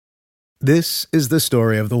This is the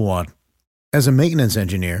story of the one. As a maintenance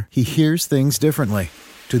engineer, he hears things differently.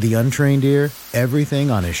 To the untrained ear,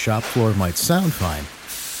 everything on his shop floor might sound fine,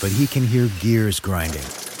 but he can hear gears grinding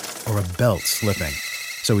or a belt slipping.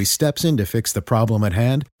 So he steps in to fix the problem at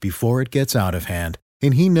hand before it gets out of hand.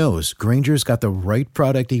 And he knows Grainger's got the right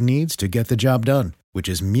product he needs to get the job done, which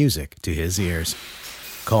is music to his ears.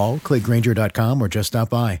 Call, click Grainger.com, or just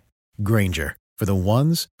stop by. Grainger, for the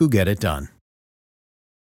ones who get it done.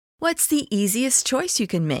 What's the easiest choice you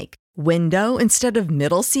can make? Window instead of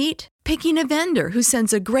middle seat? Picking a vendor who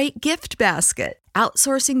sends a great gift basket?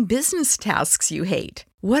 Outsourcing business tasks you hate?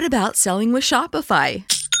 What about selling with Shopify?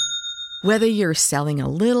 Whether you're selling a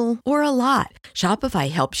little or a lot,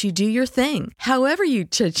 Shopify helps you do your thing, however you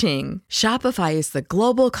cha-ching. Shopify is the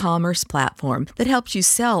global commerce platform that helps you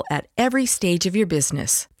sell at every stage of your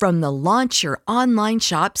business. From the launch your online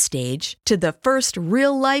shop stage to the first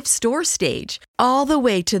real-life store stage, all the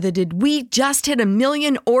way to the did we just hit 1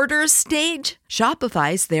 million orders stage.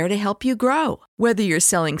 Shopify's there to help you grow. Whether you're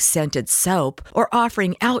selling scented soap or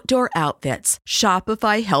offering outdoor outfits,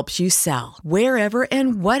 Shopify helps you sell. Wherever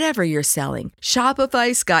and whatever you're selling,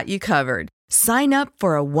 Shopify's got you covered. Sign up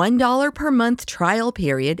for a $1 per month trial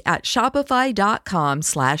period at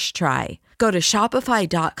shopify.com/try. Go to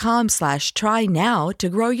shopify.com/try now to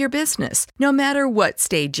grow your business, no matter what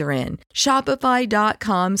stage you're in.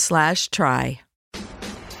 Shopify.com/try.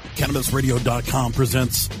 CannabisRadio.com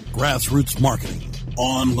presents Grassroots Marketing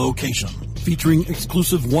on Location, featuring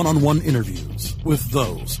exclusive one-on-one interviews with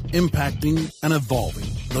those impacting and evolving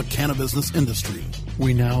the cannabis industry.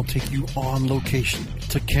 We now take you on location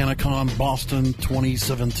to CannaCon Boston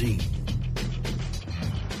 2017.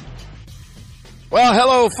 Well,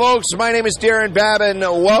 hello, folks. My name is Darren Babin.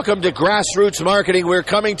 Welcome to Grassroots Marketing. We're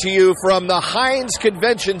coming to you from the Heinz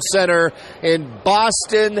Convention Center in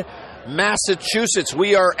Boston, Massachusetts.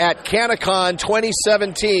 We are at CannaCon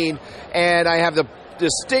 2017, and I have the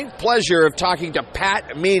distinct pleasure of talking to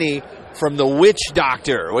Pat Meany from The Witch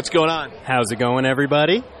Doctor. What's going on? How's it going,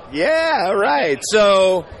 everybody? Yeah, all right.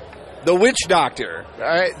 So, The Witch Doctor. All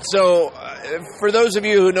right. So, for those of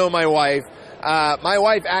you who know my wife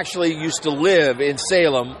actually used to live in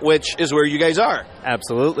Salem, which is where you guys are.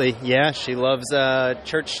 Absolutely. Yeah, she loves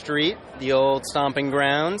Church Street, the old stomping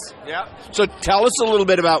grounds. Yeah. So, tell us a little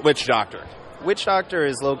bit about Witch Doctor. Witch Doctor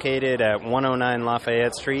is located at 109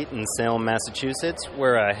 Lafayette Street in Salem, Massachusetts.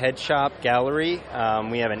 We're a head shop gallery.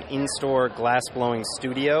 We have an in-store glass-blowing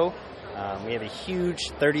studio. We have a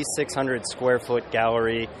huge 3,600 square foot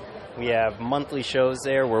gallery. We have monthly shows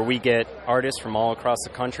there where we get artists from all across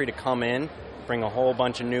the country to come in, bring a whole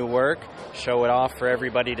bunch of new work, show it off for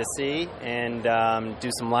everybody to see, and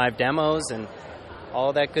do some live demos and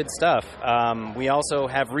all that good stuff. We also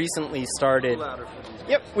have recently started...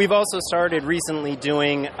 Yep, we've also started recently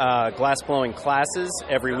doing glass blowing classes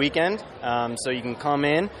every weekend. So you can come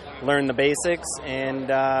in, learn the basics,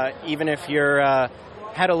 and even if you're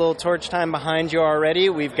had a little torch time behind you already,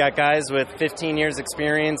 we've got guys with 15 years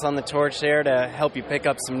experience on the torch there to help you pick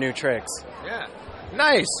up some new tricks. Yeah.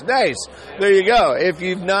 Nice. There you go. If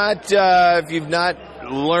you've not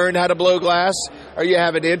learned how to blow glass, or you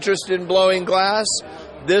have an interest in blowing glass,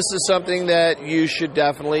 this is something that you should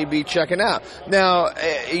definitely be checking out. Now,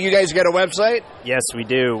 you guys got a website? Yes, we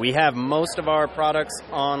do. We have most of our products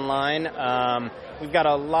online. We've got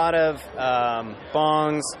a lot of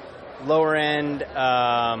bongs, lower-end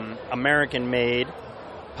American-made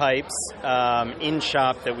pipes in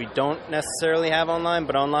shop that we don't necessarily have online,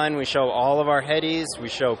 but online we show all of our headies, we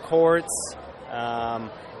show quartz.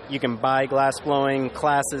 You can buy glass blowing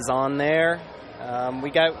classes on there. We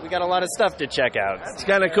got a lot of stuff to check out. That's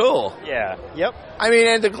kind of cool. Yeah. Yep. I mean,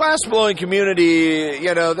 and the glass blowing community,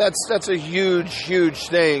 you know, that's a huge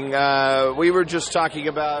thing. We were just talking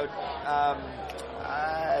about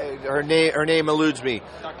her name eludes me.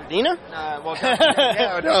 Dr. Dina?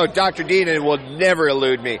 Dr. Dina will never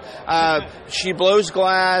elude me. She blows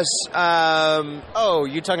glass.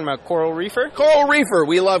 You talking about Coral Reefer? Coral Reefer.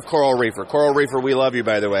 We love Coral Reefer. Coral Reefer, we love you,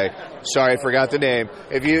 by the way. Sorry, I forgot the name.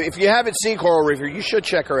 If you haven't seen Coral Reefer, you should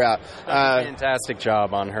check her out. Fantastic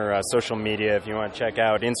job on her social media. If you want to check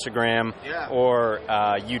out Instagram or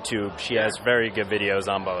YouTube, she has very good videos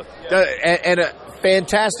on both. And a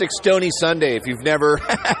fantastic Stony Sunday if you've never.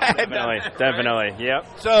 Definitely.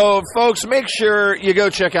 Yep. So, folks, make sure you go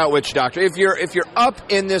check out Witch Doctor. If you're up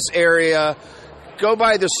in this area, go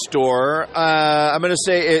by the store. I'm going to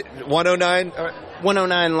say it 109.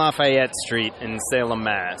 109 Lafayette Street in Salem,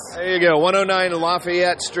 Mass. There you go, 109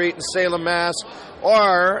 Lafayette Street in Salem, Mass.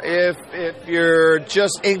 Or if you're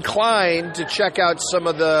just inclined to check out some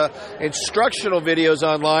of the instructional videos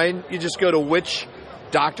online, you just go to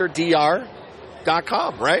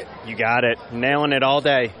drdr.com, right? You got it. Nailing it all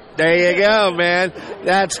day. There you go, man.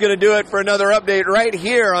 That's going to do it for another update right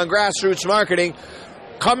here on Grassroots Marketing.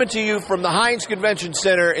 Coming to you from the Heinz Convention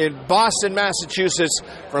Center in Boston, Massachusetts,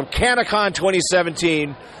 from CannaCon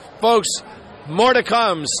 2017. Folks, more to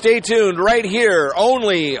come. Stay tuned right here,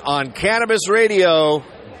 only on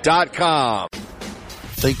CannabisRadio.com.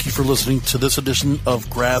 Thank you for listening to this edition of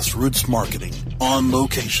Grassroots Marketing on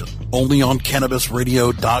location, only on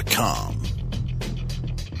CannabisRadio.com.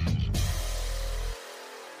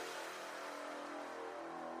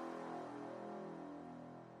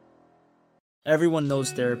 Everyone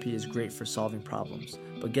knows therapy is great for solving problems,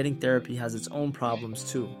 but getting therapy has its own problems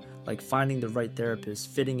too, like finding the right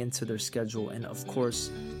therapist, fitting into their schedule, and of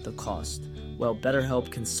course, the cost. Well,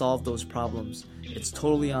 BetterHelp can solve those problems. It's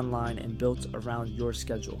totally online and built around your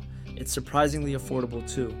schedule. It's surprisingly affordable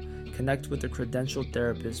too. Connect with a credentialed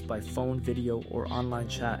therapist by phone, video, or online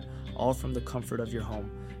chat, all from the comfort of your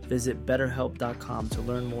home. Visit BetterHelp.com to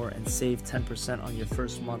learn more and save 10% on your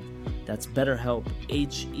first month. That's BetterHelp,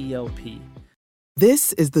 H-E-L-P.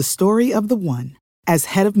 This is the story of the one. As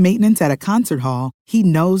head of maintenance at a concert hall, he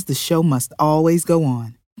knows the show must always go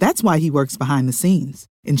on. That's why he works behind the scenes,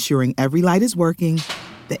 ensuring every light is working,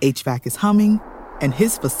 the HVAC is humming, and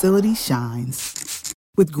his facility shines.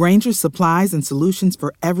 With Grainger's supplies and solutions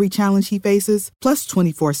for every challenge he faces, plus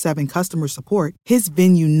 24/7 customer support, his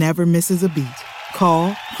venue never misses a beat.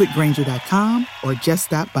 Call quickgrainger.com or just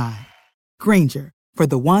stop by. Grainger, for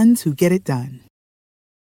the ones who get it done.